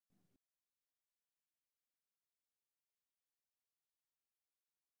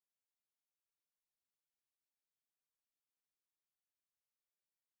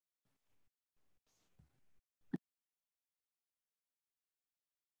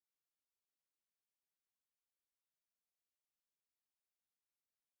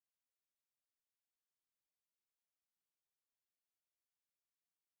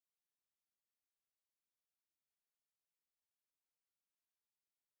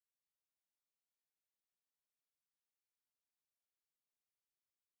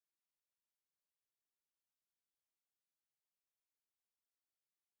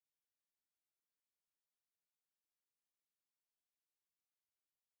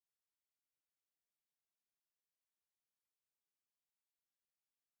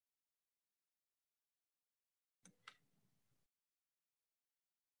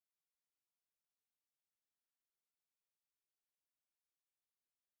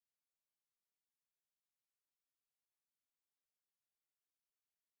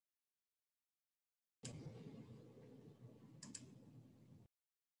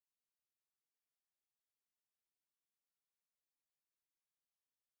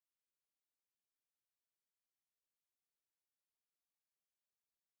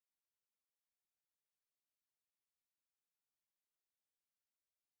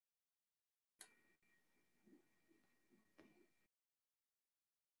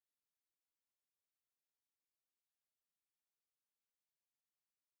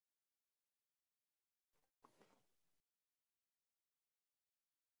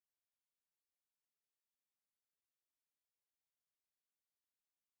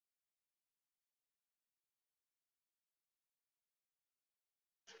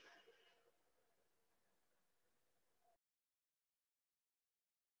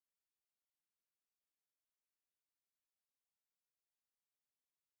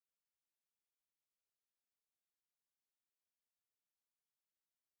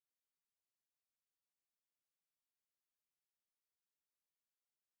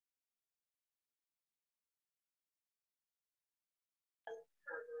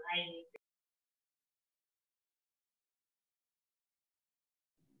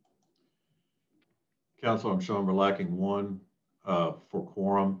Council, I'm showing we're lacking one for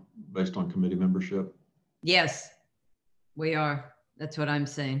quorum based on committee membership. Yes, we are. That's what I'm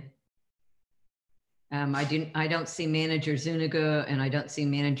saying. I don't see Manager Zuniga and I don't see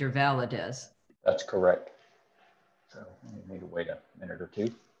Manager Valadez. That's correct. So we need to wait a minute or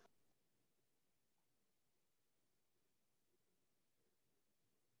two.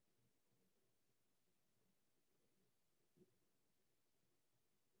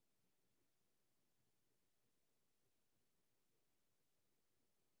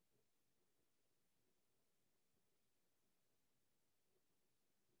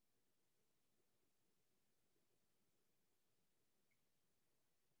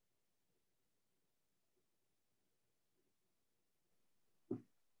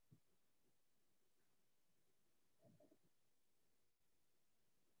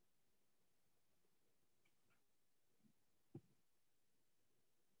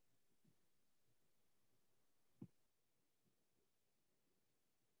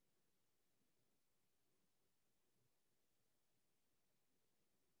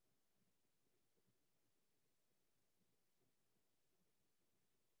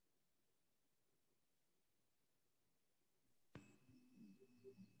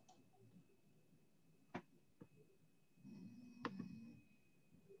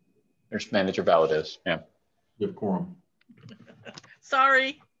 There's Manager Valadez. Yeah. You have quorum.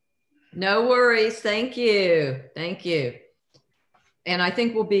 Sorry. No worries. Thank you. Thank you. And I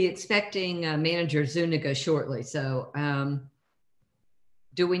think we'll be expecting Manager Zuniga shortly. So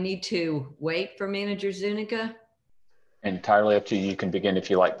do we need to wait for Manager Zuniga? Entirely up to you. You can begin if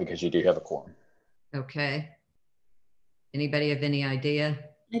you like, because you do have a quorum. Okay. Anybody have any idea?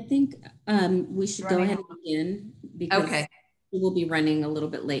 I think we should go ahead and begin because we will be running a little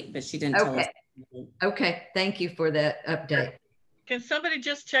bit late, but she didn't tell us. Okay, thank you for that update. Can somebody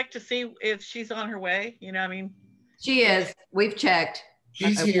just check to see if she's on her way? You know, I mean. She is. We've checked.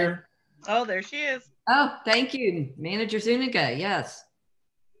 She's here. Oh, there she is. Oh, thank you, Manager Zuniga. Yes.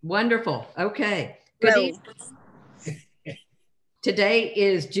 Wonderful. Okay. Good evening. Today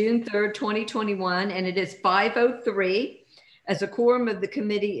is June 3rd, 2021, and it is 5:03. As a quorum of the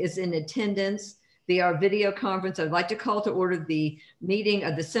committee is in attendance via our video conference, I'd like to call to order the meeting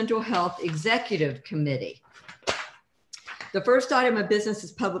of the Central Health Executive Committee. The first item of business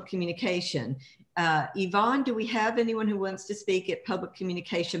is public communication. Yvonne, do we have anyone who wants to speak at public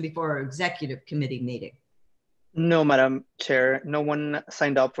communication before our executive committee meeting? No, Madam Chair, no one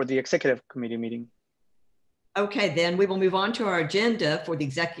signed up for the executive committee meeting. Okay, then we will move on to our agenda for the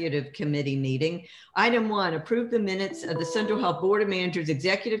executive committee meeting. Item 1, approve the minutes of the Central Health Board of Managers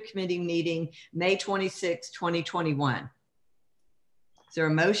Executive Committee meeting, May 26, 2021. Is there a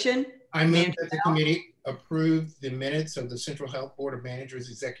motion? I move that the committee approve the minutes of the Central Health Board of Managers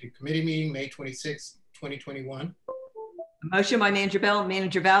Executive Committee meeting, May 26, 2021. A motion by Manager Bell,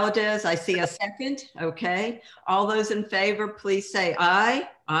 Manager Valadez. I see a second. Okay. All those in favor, please say aye.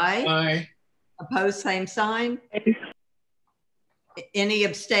 Aye. Aye. Opposed, same sign. Any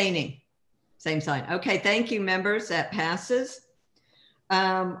abstaining? Same sign. Okay, thank you, members. That passes.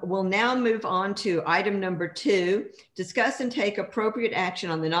 We'll now move on to item number 2, discuss and take appropriate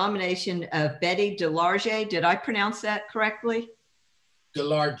action on the nomination of Betty DeLarge. Did I pronounce that correctly?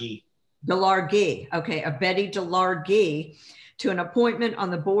 DeLarge. DeLarge. Okay, of Betty DeLarge to an appointment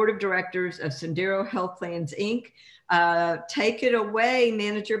on the board of directors of Sendero Health Plans, Inc. Take it away,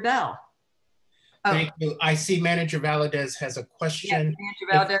 Manager Bell. Oh. Thank you. I see Manager Valadez has a question. Yes,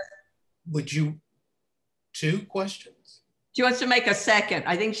 Manager Valadez. Would you, 2 questions? She wants to make a second.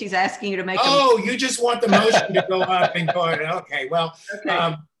 I think she's asking you to make you just want the motion to go up and go ahead. Okay, well,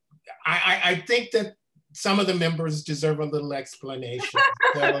 okay. I think that some of the members deserve a little explanation.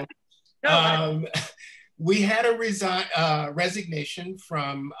 So, we had a resignation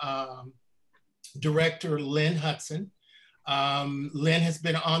from Director Lynn Hudson. Lynn has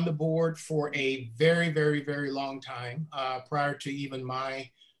been on the board for a very, very, very long time, prior to even my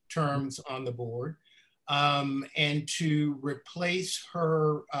terms on the board. And to replace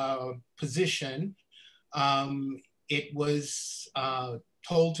her position, it was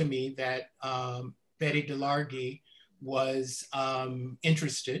told to me that Betty DeLarge was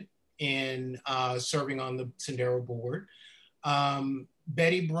interested in serving on the Sendero board.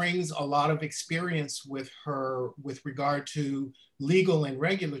 Betty brings a lot of experience with her with regard to legal and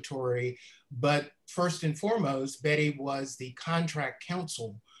regulatory, but first and foremost, Betty was the contract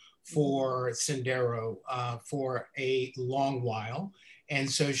counsel for Sendero for a long while. And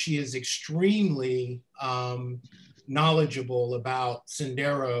so she is extremely knowledgeable about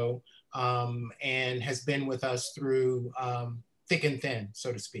Sendero and has been with us through thick and thin,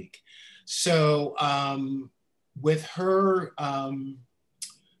 so to speak. So with her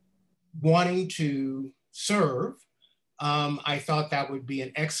wanting to serve, I thought that would be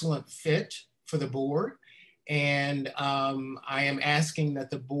an excellent fit for the board. And I am asking that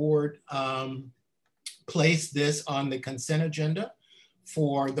the board place this on the consent agenda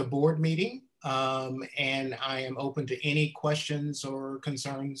for the board meeting. And I am open to any questions or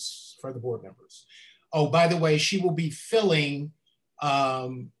concerns for the board members. Oh, by the way, she will be filling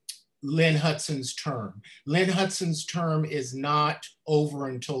Lynn Hudson's term. Lynn Hudson's term is not over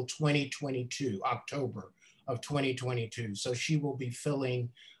until 2022, October of 2022. So she will be filling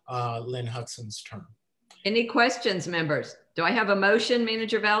Lynn Hudson's term. Any questions, members? Do I have a motion,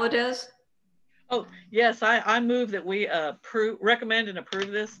 Manager Valadez? Oh, yes, I move that we recommend and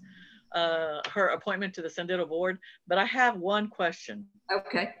approve this, her appointment to the Sendero board. But I have one question.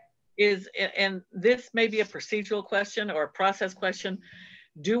 Okay. And this may be a procedural question or a process question.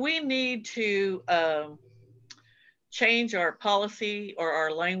 Do we need to change our policy or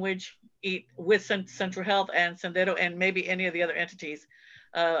our language with Central Health and Sendero and maybe any of the other entities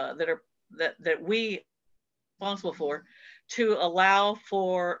that we are responsible for, to allow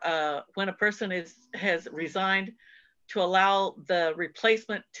for when a person has resigned, to allow the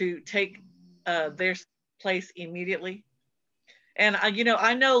replacement to take their place immediately? And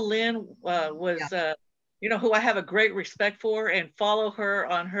I know Lynn was, who I have a great respect for and follow her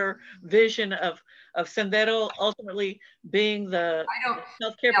on her vision of Sendero ultimately being the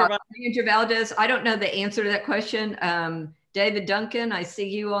healthcare provider. Manager Valadez, I don't know the answer to that question. David Duncan, I see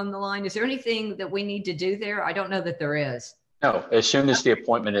you on the line. Is there anything that we need to do there? I don't know that there is. No, as soon as the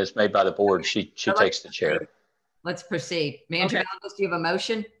appointment is made by the board, she takes the chair. Let's proceed. Manager Valadez, do you have a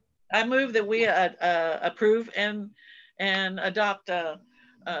motion? I move that we approve and adopt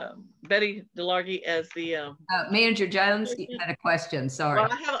Betty DeLargy as the Manager Jones, you had a question. Sorry.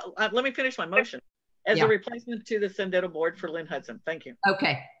 Well, let me finish my motion. As a replacement to the Sendero board for Lynn Hudson. Thank you.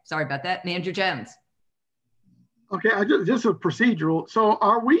 Okay, sorry about that. Manager Jones. Okay, just a procedural. So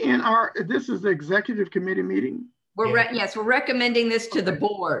are we in this is the executive committee meeting? Yes, we're recommending this to the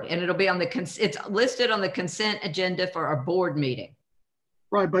board, and it'll be on it's listed on the consent agenda for our board meeting.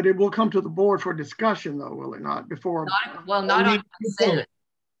 Right, but it will come to the board for discussion though, will it not? Before not on consent.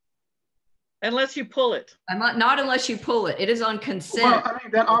 Unless you pull it. Not unless you pull it. It is on consent. Well, I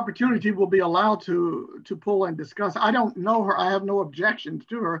mean, that opportunity will be allowed to pull and discuss. I don't know her. I have no objections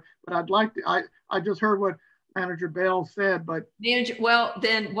to her, but I'd like to, I just heard what Manager Bell said, but. Well,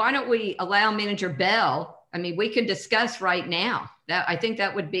 then why don't we allow Manager Bell? I mean, we can discuss right now. I think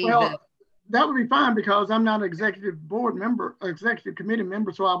that would be that would be fine because I'm not an executive board member, executive committee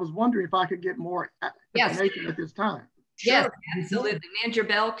member. So I was wondering if I could get more information at this time. Yes, absolutely. Manager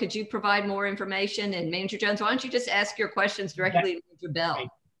Bell, could you provide more information? And Manager Jones, why don't you just ask your questions directly to Manager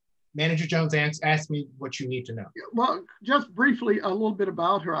Bell? Manager Jones asked me what you need to know. Well, just briefly, a little bit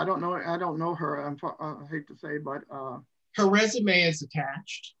about her. I don't know her. I hate to say, but her resume is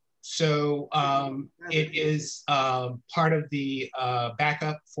attached. So it is part of the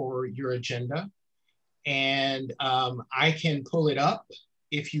backup for your agenda. And I can pull it up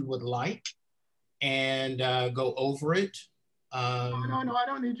if you would like and go over it. No, I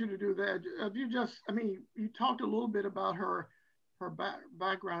don't need you to do that. If you you talked a little bit about her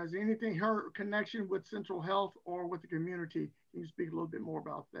background. Is there anything, her connection with Central Health or with the community? Can you speak a little bit more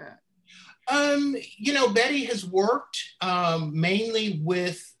about that? Betty has worked mainly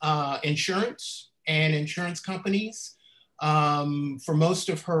with insurance and insurance companies for most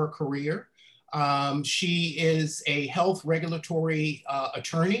of her career. She is a health regulatory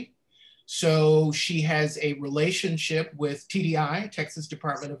attorney. So she has a relationship with TDI, Texas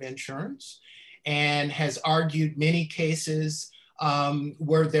Department of Insurance, and has argued many cases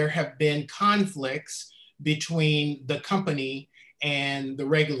where there have been conflicts between the company and the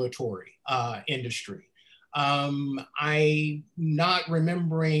regulatory industry. I'm not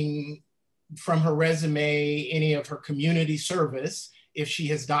remembering from her resume any of her community service, if she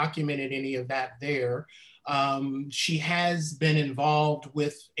has documented any of that there. She has been involved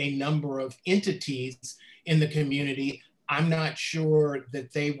with a number of entities in the community. I'm not sure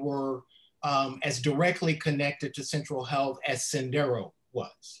that they were as directly connected to Central Health as Sendero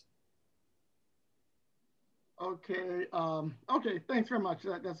was. Okay. Okay. Thanks very much.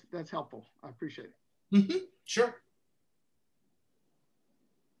 That's helpful. I appreciate it. Mm-hmm. Sure.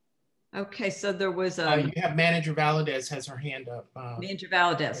 Okay. So there was you have Manager Valadez has her hand up. Manager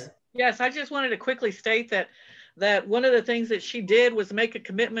Valadez. Yes, I just wanted to quickly state that one of the things that she did was make a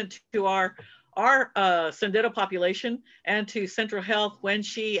commitment to our our Sendero population and to Central Health when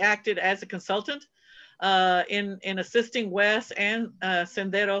she acted as a consultant in assisting Wes and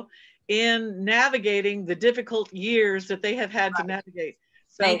Sendero in navigating the difficult years that they have had to navigate.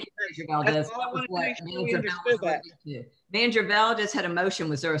 So thank you, Manager Valdez. that's all I wanted to make sure we Manager understood that. Manager Valdez had a motion.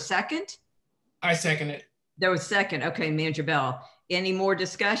 Was there a second? I second it. There was second. Okay, Manager Bell. Any more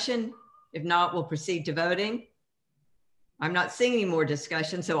discussion? If not, we'll proceed to voting. I'm not seeing any more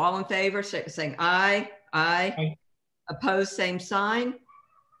discussion. So all in favor, saying aye. Aye. Aye. Opposed, same sign.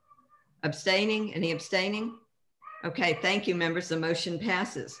 Abstaining, any abstaining? Okay, thank you, members. The motion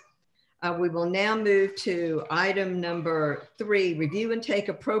passes. We will now move to item number 3, review and take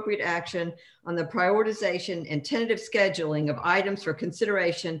appropriate action on the prioritization and tentative scheduling of items for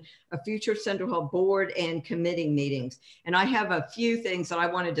consideration of future Central Health board and committee meetings. And I have a few things that I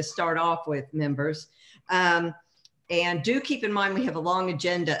wanted to start off with, members. And do keep in mind, we have a long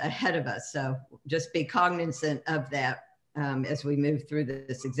agenda ahead of us. So just be cognizant of that as we move through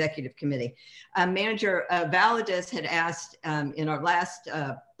this executive committee. Manager Valadez had asked in our last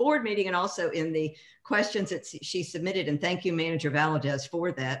board meeting and also in the questions that she submitted, and thank you, Manager Valadez,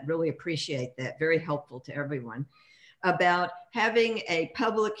 for that. Really appreciate that. Very helpful to everyone. About having a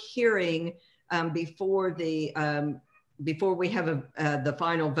public hearing before we have the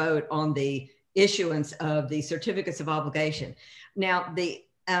final vote on the issuance of the certificates of obligation. Now,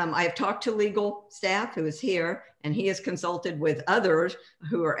 I have talked to legal staff who is here, and he has consulted with others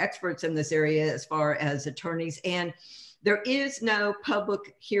who are experts in this area as far as attorneys, and there is no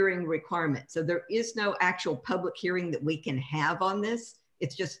public hearing requirement. So there is no actual public hearing that we can have on this.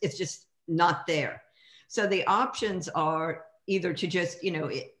 It's just not there. So the options are either to just,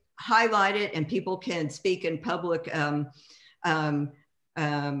 highlight it and people can speak in public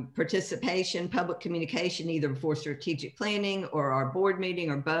participation, public communication, either before strategic planning or our board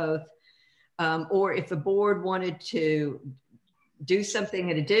meeting or both. Or if the board wanted to do something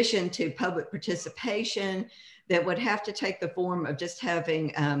in addition to public participation, that would have to take the form of just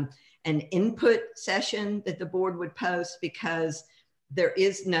having an input session that the board would post, because there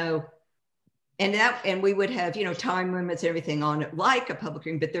is no, and we would have, time limits, everything on it like a public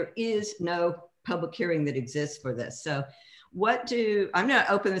hearing, but there is no public hearing that exists for this. So I'm going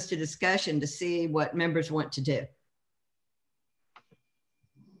to open this to discussion to see what members want to do.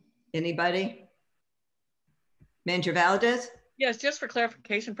 Anybody? Manager Valadez? Yes, just for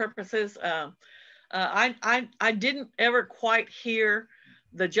clarification purposes, I didn't ever quite hear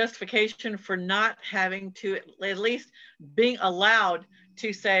the justification for not having to, at least being allowed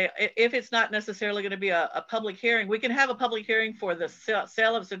to say, if it's not necessarily going to be a public hearing, we can have a public hearing for the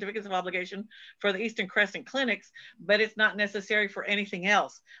sale of certificates of obligation for the Eastern Crescent clinics, but it's not necessary for anything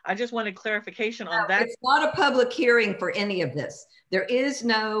else. I just wanted clarification on that. It's not a public hearing for any of this. There is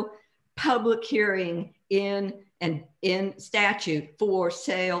no public hearing in statute for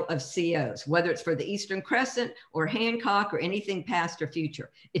sale of COs, whether it's for the Eastern Crescent or Hancock or anything past or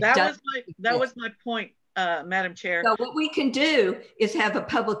future. That was my point, Madam Chair. So what we can do is have a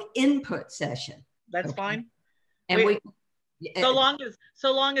public input session. That's fine. And so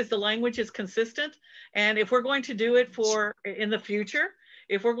long as the language is consistent, and if we're going to do it for in the future,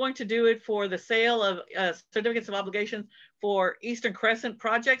 if we're going to do it for the sale of certificates of obligation for Eastern Crescent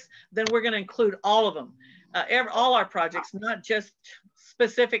projects, then we're going to include all of them. All our projects, not just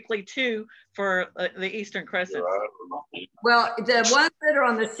specifically for the Eastern Crescent. Well, the ones that are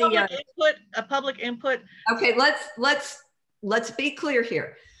on the CO. Public input. Okay, let's be clear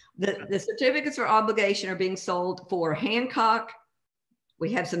here. The certificates of obligation are being sold for Hancock.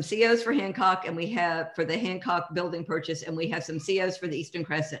 We have some COs for Hancock, and we have for the Hancock building purchase, and we have some COs for the Eastern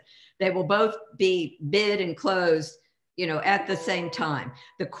Crescent. They will both be bid and closed at the same time.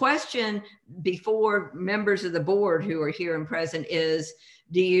 The question before members of the board who are here and present is,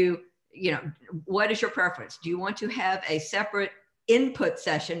 what is your preference? Do you want to have a separate input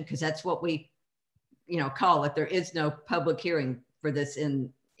session? Because that's what we, call it. There is no public hearing for this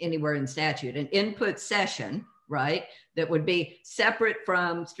anywhere in statute. An input session, right? That would be separate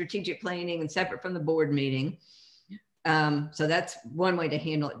from strategic planning and separate from the board meeting. So that's one way to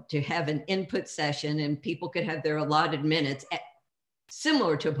handle it, to have an input session, and people could have their allotted minutes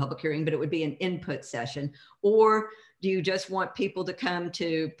similar to a public hearing, but it would be an input session. Or do you just want people to come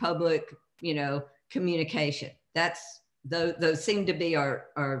to public, communication? Those seem to be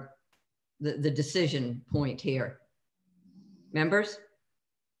the decision point here. Members?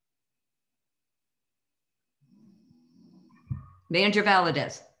 Manager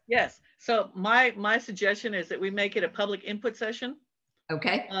Valadez. Yes. So my suggestion is that we make it a public input session.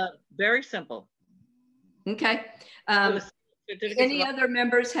 Okay. Very simple. Okay. Any other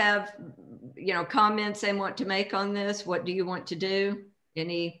members have comments they want to make on this? What do you want to do?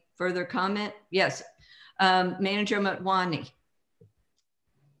 Any further comment? Yes. Manager Motwani.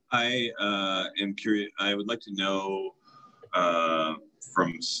 I am curious. I would like to know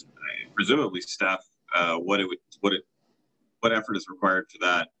from presumably staff what effort is required for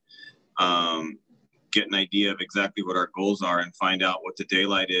that. Get an idea of exactly what our goals are and find out what the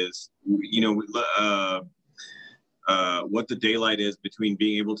daylight is. What the daylight is between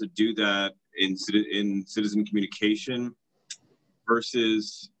being able to do that in citizen communication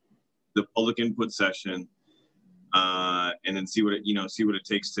versus the public input session, and then see what it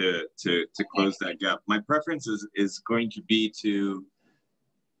takes to close that gap. My preference is going to be to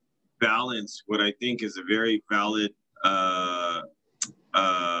balance what I think is a very valid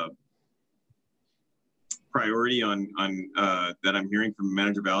priority on that I'm hearing from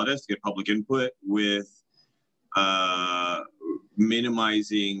Manager Valadez to get public input with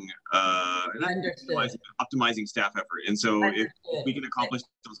minimizing optimizing staff effort. And so if we can accomplish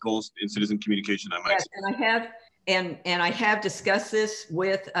those goals in citizen communication, I might. Yes, and I have discussed this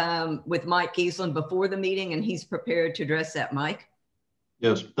with Mike Giesland before the meeting, and he's prepared to address that. Mike.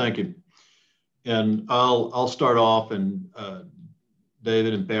 Yes, thank you. And I'll start off, and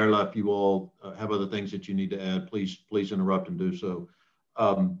David and Perla, if you all have other things that you need to add, please interrupt and do so.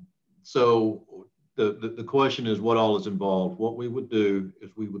 So the question is, what all is involved? What we would do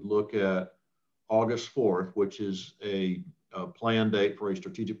is we would look at August 4th, which is a planned date for a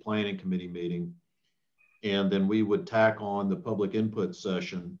strategic planning committee meeting. And then we would tack on the public input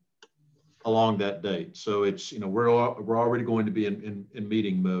session along that date. So it's, we're already going to be in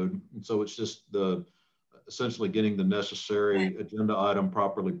meeting mode. And so it's just essentially getting the necessary agenda item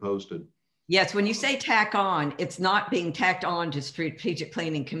properly posted. Yes, when you say tack on, it's not being tacked on to strategic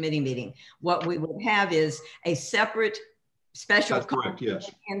planning committee meeting. What we would have is a separate special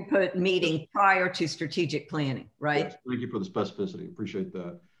input meeting prior to strategic planning, right? Yes, thank you for the specificity. Appreciate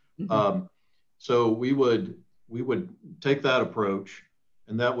that. Mm-hmm. So we would take that approach,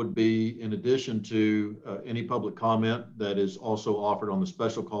 and that would be in addition to any public comment that is also offered on the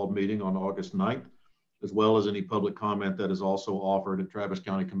special called meeting on August 9th, as well as any public comment that is also offered at Travis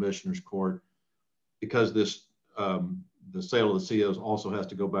County Commissioners Court, because this the sale of the COs also has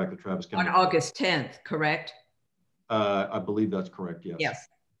to go back to Travis County. On August 10th, correct? I believe that's correct, yes. Yes,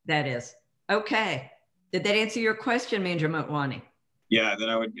 that is. Okay. Did that answer your question, Manager Motwani? Yeah, then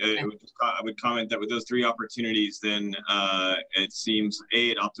I would comment that with those three opportunities, then it seems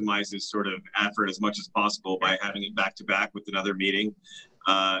it optimizes sort of effort as much as possible by having it back to back with another meeting.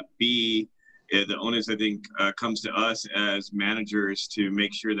 B, the onus, I think, comes to us as managers to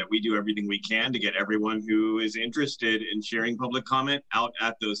make sure that we do everything we can to get everyone who is interested in sharing public comment out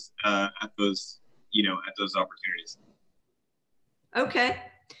at those opportunities. Okay.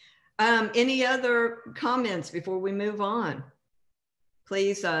 Any other comments before we move on?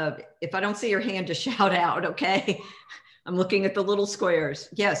 Please, if I don't see your hand, just shout out, okay? I'm looking at the little squares.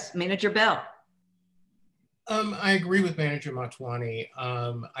 Yes, Manager Bell. I agree with Manager Motwani.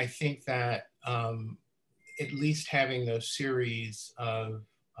 I think that at least having those series of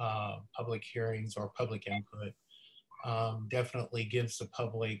public hearings or public input definitely gives the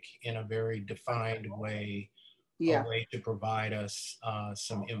public, in a very defined way, a way to provide us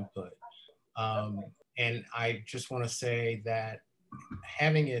some input. And I just want to say that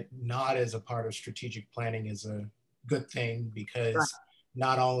having it not as a part of strategic planning is a good thing, because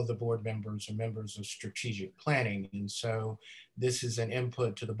not all of the board members are members of strategic planning. And so this is an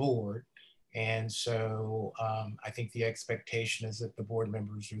input to the board. And so I think the expectation is that the board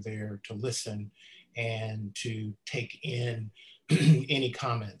members are there to listen and to take in any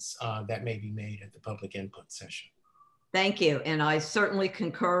comments that may be made at the public input session. Thank you. And I certainly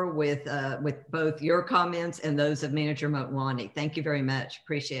concur with both your comments and those of Manager Motwani. Thank you very much.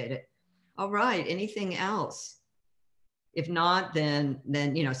 Appreciate it. All right. Anything else? If not, then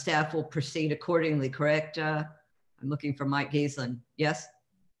staff will proceed accordingly, correct? I'm looking for Mike Giesland. Yes?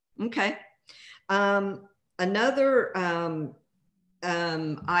 Okay. Another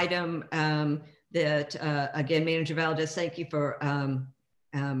item that, again, Manager Valadez, thank you for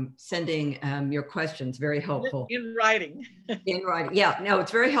sending your questions. Very helpful. In writing. In writing. Yeah, no,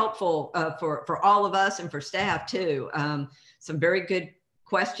 it's very helpful for all of us and for staff too. Some very good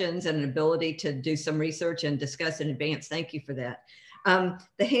questions and an ability to do some research and discuss in advance. Thank you for that.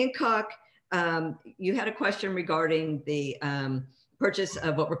 The Hancock, you had a question regarding the purchase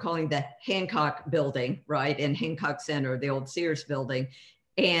of what we're calling the Hancock building, right? In Hancock Center, the old Sears building.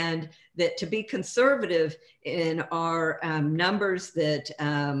 And that to be conservative in our numbers that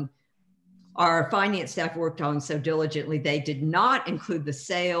our finance staff worked on so diligently. They did not include the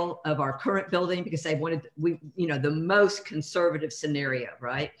sale of our current building because they wanted, the most conservative scenario,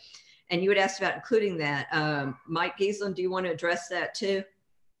 right? And you had asked about including that. Mike Giesland, do you want to address that too?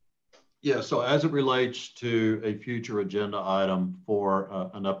 Yeah, so as it relates to a future agenda item for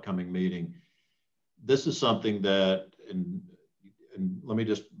an upcoming meeting, this is something that, and let me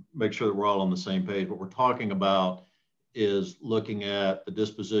just make sure that we're all on the same page. What we're talking about is looking at the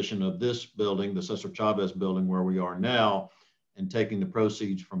disposition of this building, the Cesar Chavez building where we are now, and taking the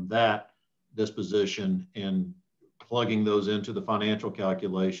proceeds from that disposition and plugging those into the financial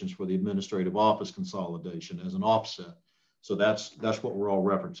calculations for the administrative office consolidation as an offset. So that's what we're all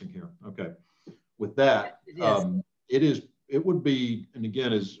referencing here. Okay. With that, it would be, and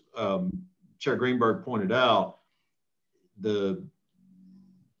again, as Chair Greenberg pointed out,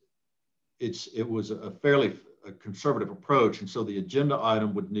 it was a fairly conservative approach, and so the agenda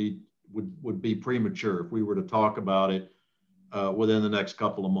item would be premature if we were to talk about it within the next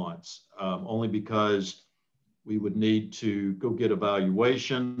couple of months, only because we would need to go get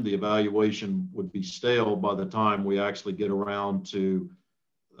evaluation. The evaluation would be stale by the time we actually get around to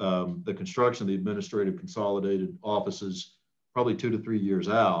the construction of the administrative consolidated offices, probably 2 to 3 years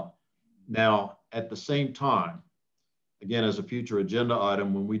out. Now, at the same time, again, as a future agenda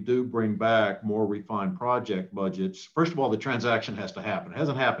item, when we do bring back more refined project budgets, first of all, the transaction has to happen. It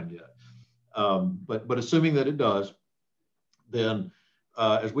hasn't happened yet. But assuming that it does, then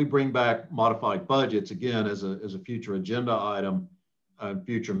as we bring back modified budgets, again, as a future agenda item,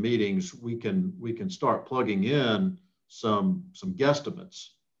 future meetings, we can start plugging in some guesstimates.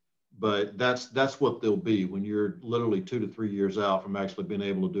 But that's what they'll be when you're literally 2 to 3 years out from actually being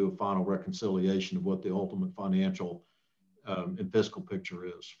able to do a final reconciliation of what the ultimate financial and fiscal picture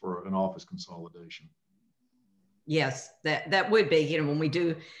is for an office consolidation. Yes, that would be, when we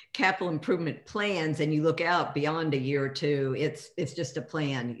do capital improvement plans and you look out beyond a year or two, it's just a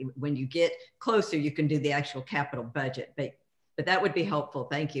plan. When you get closer, you can do the actual capital budget, but that would be helpful.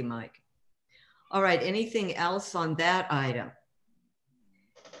 Thank you, Mike. All right, anything else on that item?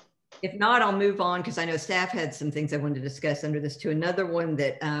 If not, I'll move on because I know staff had some things I wanted to discuss under this too. Another one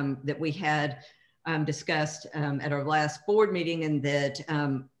that that we had discussed at our last board meeting, and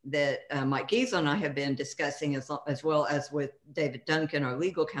that Mike Giesland and I have been discussing as well as with David Duncan, our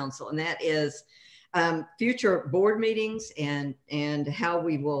legal counsel, and that is future board meetings and how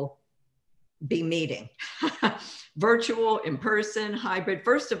we will be meeting. Virtual, in person, hybrid.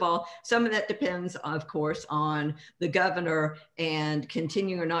 First of all, some of that depends, of course, on the governor and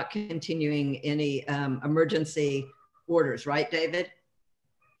continuing or not continuing any emergency orders, right, David?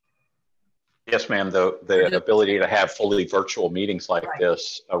 Yes, ma'am. The ability to have fully virtual meetings like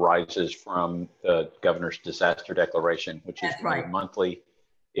this arises from the governor's disaster declaration, which is monthly.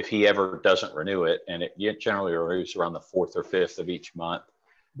 If he ever doesn't renew it, and it generally renews around the 4th or 5th of each month,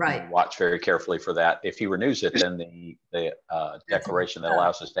 watch very carefully for that. If he renews it, then the declaration that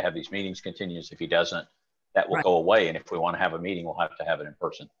allows us to have these meetings continues. If he doesn't, that will go away. And if we want to have a meeting, we'll have to have it in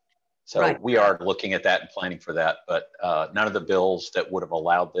person. So we are looking at that and planning for that, but none of the bills that would have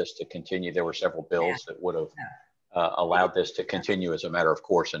allowed this to continue, there were several bills that would have allowed this to continue as a matter of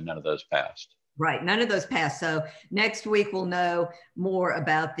course, and none of those passed. Right, none of those passed. So next week we'll know more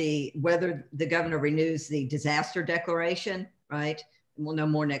about whether the governor renews the disaster declaration, right? And we'll know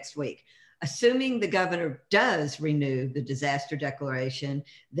more next week. Assuming the governor does renew the disaster declaration,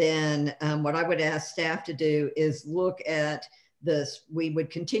 then what I would ask staff to do is look at this. We would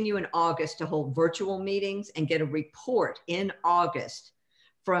continue in August to hold virtual meetings and get a report in August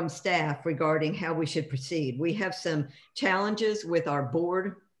from staff regarding how we should proceed. We have some challenges with our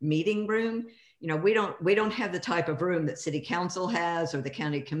board meeting room. We don't have the type of room that city council has or the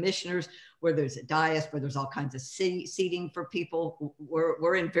county commissioners, where there's a dais, where there's all kinds of seating for people.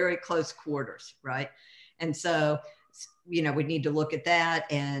 We're in very close quarters, right? And so, we need to look at that.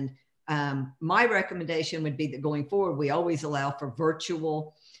 And my recommendation would be that going forward, we always allow for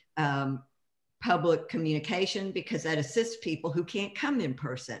virtual public communication, because that assists people who can't come in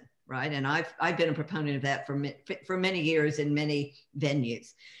person, right? And I've been a proponent of that for many years in many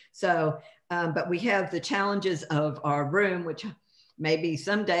venues. So, but we have the challenges of our room, which maybe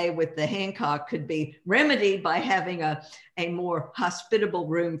someday with the Hancock could be remedied by having a more hospitable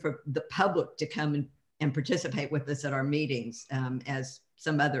room for the public to come and participate with us at our meetings, as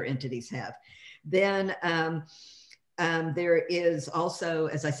some other entities have. Then there is also,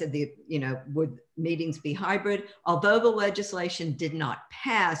 as I said, would meetings be hybrid? Although the legislation did not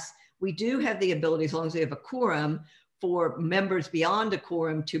pass, we do have the ability, as long as we have a quorum, for members beyond a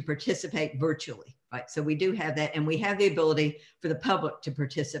quorum to participate virtually, right? So we do have that, and we have the ability for the public to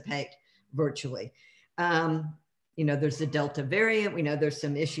participate virtually. You know, there's the Delta variant. We know there's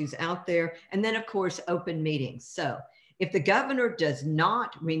some issues out there. And then, of course, open meetings. So if the governor does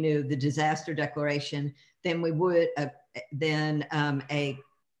not renew the disaster declaration, then we would, a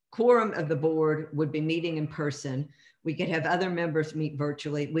quorum of the board would be meeting in person. We could have other members meet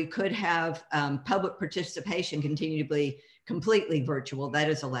virtually. We could have public participation continue to be completely virtual. That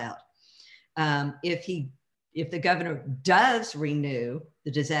is allowed. If the governor does renew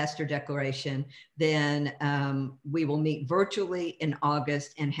the disaster declaration, then we will meet virtually in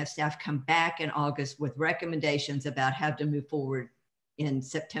August and have staff come back in August with recommendations about how to move forward in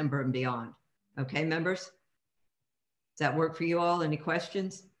September and beyond. Okay, members? Does that work for you all? Any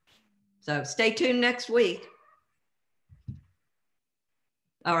questions? So stay tuned next week.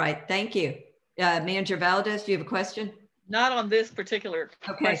 All right, thank you. Manager Valdez, do you have a question? Not on this particular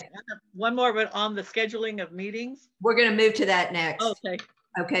question. One more, but on the scheduling of meetings. We're going to move to that next. Okay.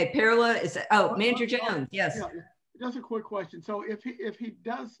 Okay, Perla is, Manager Jones, yes. Yeah, just a quick question. So if he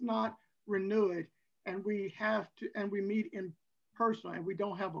does not renew it and we meet in person and we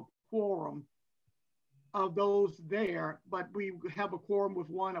don't have a quorum of those there, but we have a quorum with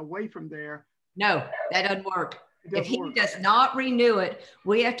one away from there. No, that doesn't work. If he does not renew it,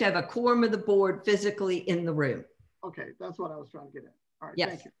 we have to have a quorum of the board physically in the room. Okay, that's what I was trying to get at. All right, yes.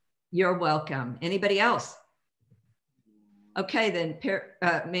 Thank you. You're welcome. Anybody else? Okay, then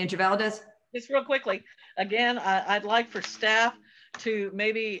Manager Valdez. Just real quickly, again, I'd like for staff to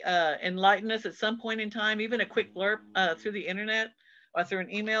maybe enlighten us at some point in time, even a quick blurb through the internet or through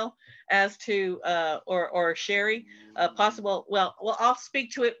an email as to, or Sherry, possible, well, I'll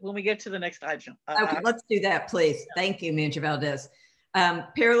speak to it when we get to the next item. Okay, let's do that, please. Thank you, Manager Valdez.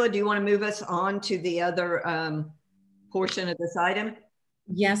 Perla, do you want to move us on to the other portion of this item?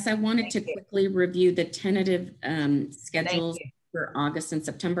 Yes, I wanted to quickly review the tentative schedules for August and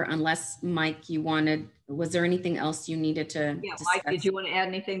September, unless Mike, you wanted, was there anything else you needed to discuss? Mike, did you want to add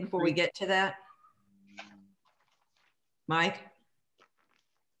anything before we get to that? Mike?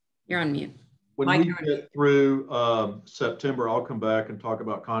 You're on mute. When Mike, we get through September, I'll come back and talk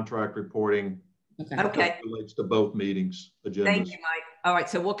about contract reporting. Okay. That relates to both meetings agendas. Thank you, Mike. All right,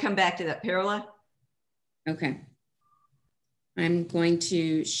 so we'll come back to that. Perla? Okay. I'm going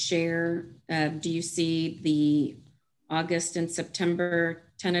to share, do you see the August and September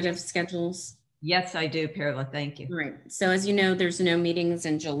tentative schedules? Yes, I do, Perla, thank you. All right, so as you know, there's no meetings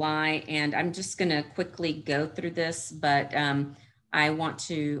in July, and I'm just gonna quickly go through this, but I want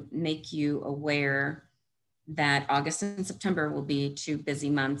to make you aware that August and September will be 2 busy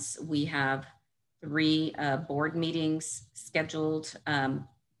months. We have 3 board meetings scheduled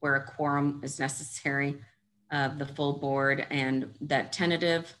where a quorum is necessary of the full board, and that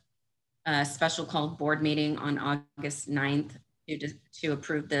tentative special called board meeting on August 9th to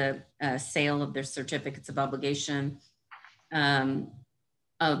approve the sale of their certificates of obligation.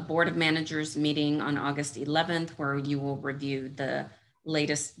 A board of managers meeting on August 11th, where you will review the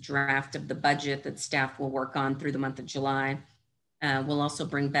latest draft of the budget that staff will work on through the month of July. We'll also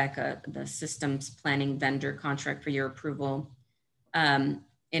bring back the systems planning vendor contract for your approval.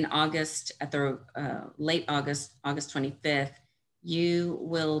 In August, at the late August 25th, you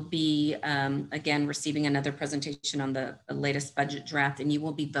will be, again, receiving another presentation on the latest budget draft, and you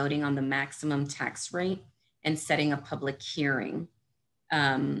will be voting on the maximum tax rate and setting a public hearing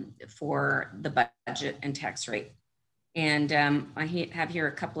for the budget and tax rate. And I have here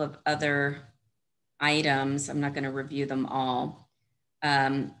a couple of other items. I'm not going to review them all.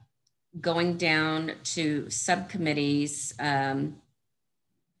 Going down to subcommittees,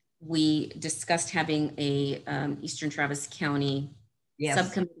 we discussed having a Eastern Travis County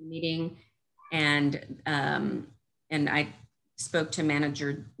subcommittee meeting, and I spoke to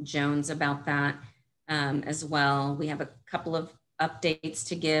Manager Jones about that as well. We have a couple of updates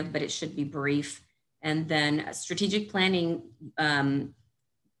to give, but it should be brief. And then strategic planning,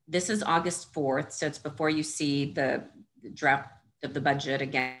 this is August 4th, so it's before you see the draft of the budget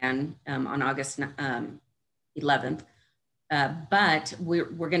again on August 11th. But we're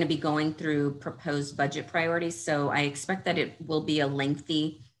going to be going through proposed budget priorities. So I expect that it will be a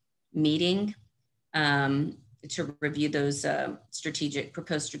lengthy meeting to review those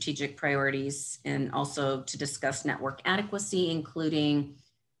proposed strategic priorities, and also to discuss network adequacy, including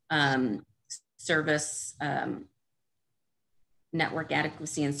service, network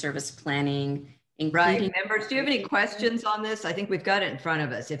adequacy and service planning. Right, members, do you have any questions on this? I think we've got it in front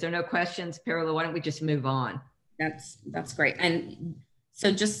of us. If there are no questions, Perla, why don't we just move on? That's great. And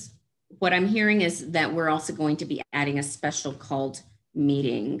so just what I'm hearing is that we're also going to be adding a special called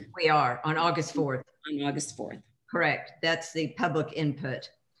meeting. We are on August 4th. On August 4th. Correct. That's the public input.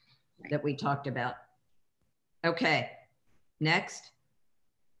 that we talked about. Okay, next.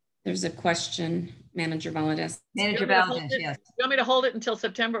 There's a question, Manager Valadez. Manager Valadez, yes. You want me to hold it until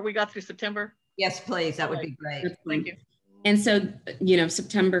September? We got through September? Yes, please, that would be great. Thank you. And so, you know,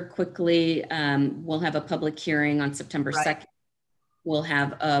 September quickly, we'll have a public hearing on September 2nd. We'll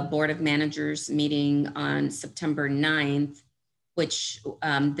have a Board of Managers meeting on September 9th, which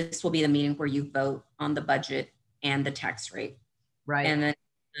this will be the meeting where you vote on the budget and the tax rate. Right.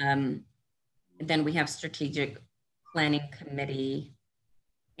 And then we have Strategic Planning Committee.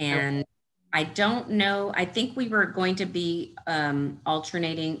 And I don't know, I think we were going to be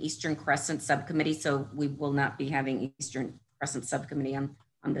alternating Eastern Crescent Subcommittee, so we will not be having Eastern Crescent Subcommittee on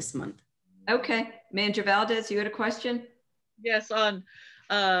this month. Okay, Manager Valdez, you had a question? Yes, on,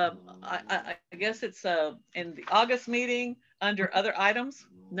 I guess it's in the August meeting under other items,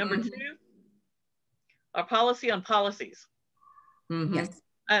 number 2, our policy on policies. Yes.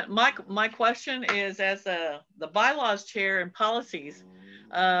 My question is, as the bylaws chair and policies,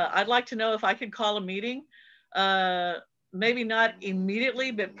 I'd like to know if I could call a meeting, maybe not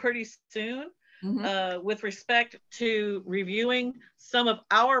immediately, but pretty soon, with respect to reviewing some of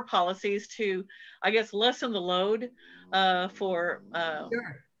our policies to, I guess, lessen the load for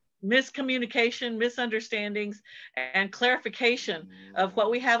miscommunication, misunderstandings, and clarification of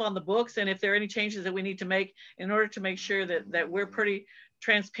what we have on the books, and if there are any changes that we need to make in order to make sure that we're pretty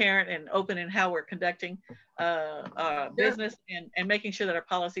transparent and open in how we're conducting business and making sure that our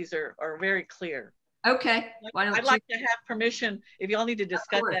policies are very clear. Okay. I'd like to have permission, if y'all need to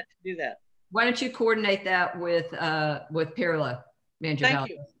discuss that, to do that. Why don't you coordinate that with Perla, Manager Thank Valdez.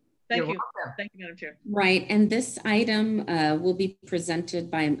 you. Thank you. Thank you, Madam Chair. Right, and this item will be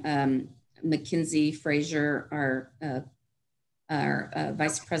presented by Mackenzie Frazier, our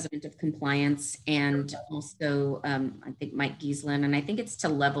Vice President of Compliance, and also I think Mike Gieslin, and I think it's to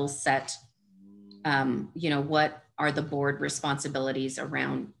level set, you know, what are the board responsibilities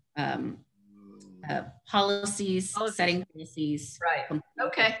around policies, setting policies. Right,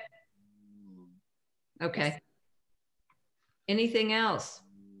 okay. Okay. Anything else?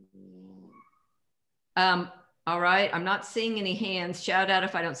 All right, I'm not seeing any hands. Shout out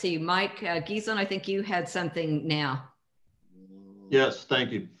if I don't see you. Mike Gieslin, I think you had something now. Yes,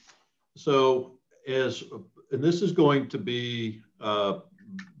 thank you. So and this is going to be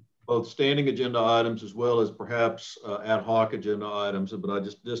both standing agenda items as well as perhaps ad hoc agenda items, but I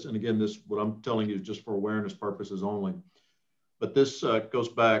just and again, what I'm telling you is just for awareness purposes only. But this goes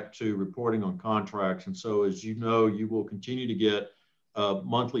back to reporting on contracts. And so as you know, you will continue to get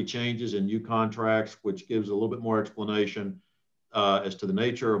monthly changes in new contracts, which gives a little bit more explanation as to the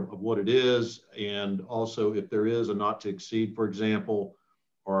nature of what it is. And also if there is a not to exceed, for example,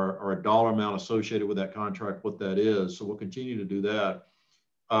 or a dollar amount associated with that contract, what that is. So we'll continue to do that.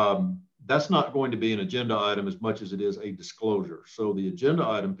 That's not going to be an agenda item as much as it is a disclosure. So the agenda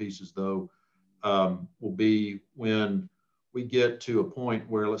item pieces though will be when we get to a point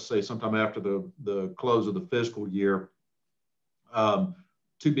where, let's say sometime after the close of the fiscal year,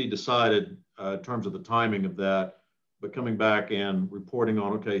 to be decided in terms of the timing of that, but coming back and reporting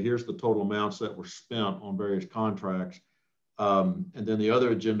on, okay, here's the total amounts that were spent on various contracts. And then the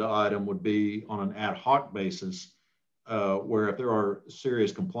other agenda item would be on an ad hoc basis, where if there are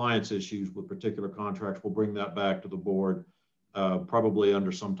serious compliance issues with particular contracts, we'll bring that back to the board, probably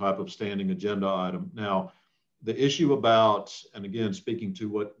under some type of standing agenda item. Now, the issue about, and again, speaking to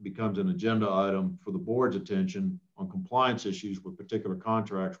what becomes an agenda item for the board's attention on compliance issues with particular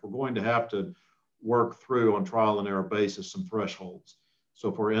contracts, we're going to have to work through on trial and error basis some thresholds.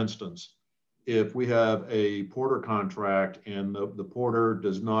 So for instance, if we have a porter contract and the porter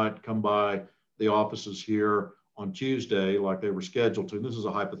does not come by the offices here on Tuesday like they were scheduled to, and this is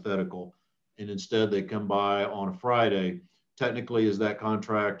a hypothetical, and instead they come by on a Friday, technically is that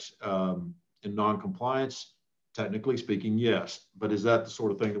contract in non-compliance? Technically speaking, yes, but is that the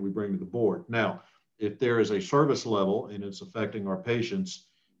sort of thing that we bring to the board? Now, if there is a service level and it's affecting our patients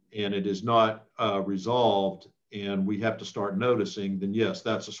and it is not resolved and we have to start noticing, then yes,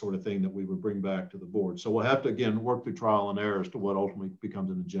 that's the sort of thing that we would bring back to the board. So we'll have to, again, work through trial and error as to what ultimately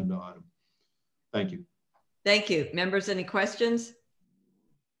becomes an agenda item. Thank you. Thank you. Members, any questions?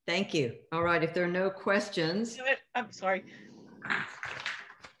 Thank you. All right, if there are no questions. I'm sorry.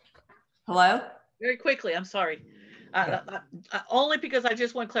 Hello? Very quickly, I'm sorry. Only because I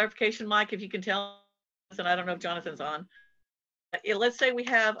just want clarification, Mike, if you can tell us, and I don't know if Jonathan's on. Let's say we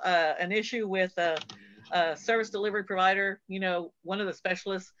have an issue with a service delivery provider, you know, one of the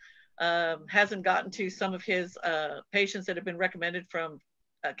specialists hasn't gotten to some of his patients that have been recommended from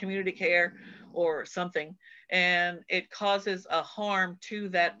community care or something, and it causes a harm to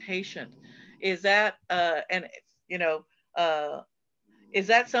that patient. Is that, is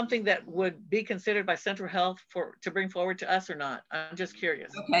that something that would be considered by Central Health to bring forward to us or not? I'm just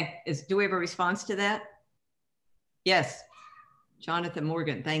curious. Okay, do we have a response to that? Yes, Jonathan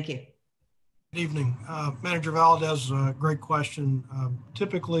Morgan, thank you. Good evening. Manager Valdez, great question.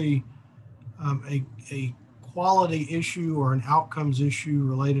 Typically, a quality issue or an outcomes issue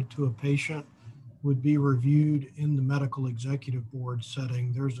related to a patient would be reviewed in the medical executive board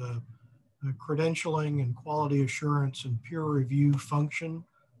setting. There's a credentialing and quality assurance and peer review function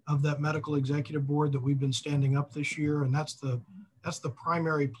of that medical executive board that we've been standing up this year, and that's the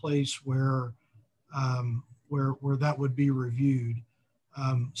primary place where that would be reviewed.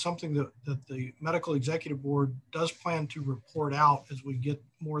 Something that the medical executive board does plan to report out as we get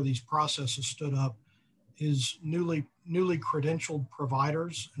more of these processes stood up is newly credentialed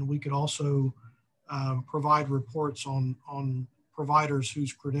providers, and we could also provide reports on providers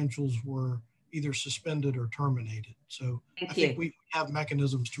whose credentials were either suspended or terminated. So I think we have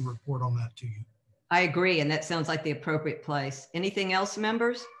mechanisms to report on that to you. I agree, and that sounds like the appropriate place. Anything else,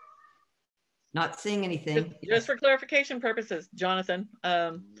 members? Not seeing anything. Just for clarification purposes, Jonathan.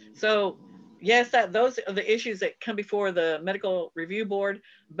 So yes, those are the issues that come before the medical review board,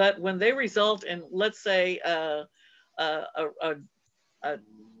 but when they result in, let's say, a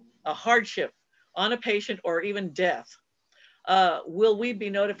hardship on a patient or even death, will we be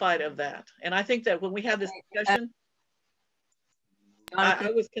notified of that? And I think that when we had this discussion,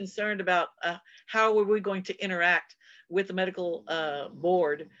 I was concerned about how are we going to interact with the medical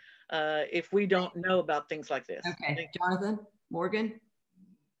board if we don't know about things like this. Okay, Jonathan Morgan.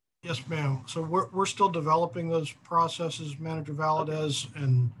 Yes, ma'am. So we're still developing those processes, Manager Valdez,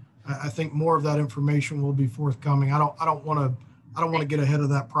 and I think more of that information will be forthcoming. I don't want to get ahead of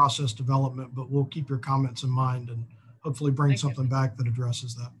that process development, but we'll keep your comments in mind and hopefully bring something back that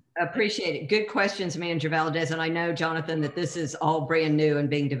addresses that. Appreciate it. Good questions, Manager Valdez. And I know, Jonathan, that this is all brand new and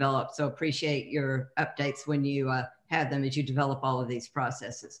being developed. So appreciate your updates when you have them as you develop all of these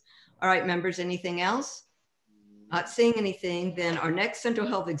processes. All right, members, anything else? Not seeing anything, then our next Central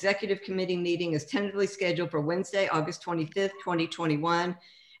Health Executive Committee meeting is tentatively scheduled for Wednesday, August 25th, 2021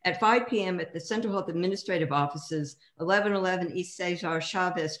 at 5 p.m. at the Central Health Administrative Offices, 1111 East Cesar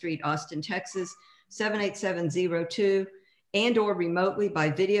Chavez Street, Austin, Texas, 78702, and or remotely by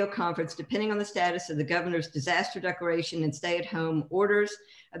video conference, depending on the status of the governor's disaster declaration and stay-at-home orders.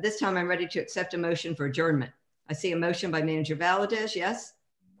 At this time, I'm ready to accept a motion for adjournment. I see a motion by Manager Valdez, yes?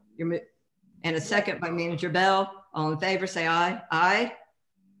 And a second by Manager Bell. All in favor, say aye. Aye.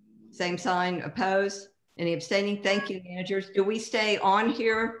 Same sign, opposed. Any abstaining? Thank you, managers. Do we stay on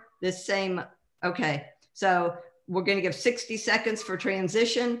here this same? Okay, so we're going to give 60 seconds for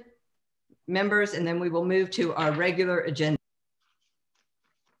transition, members, and then we will move to our regular agenda.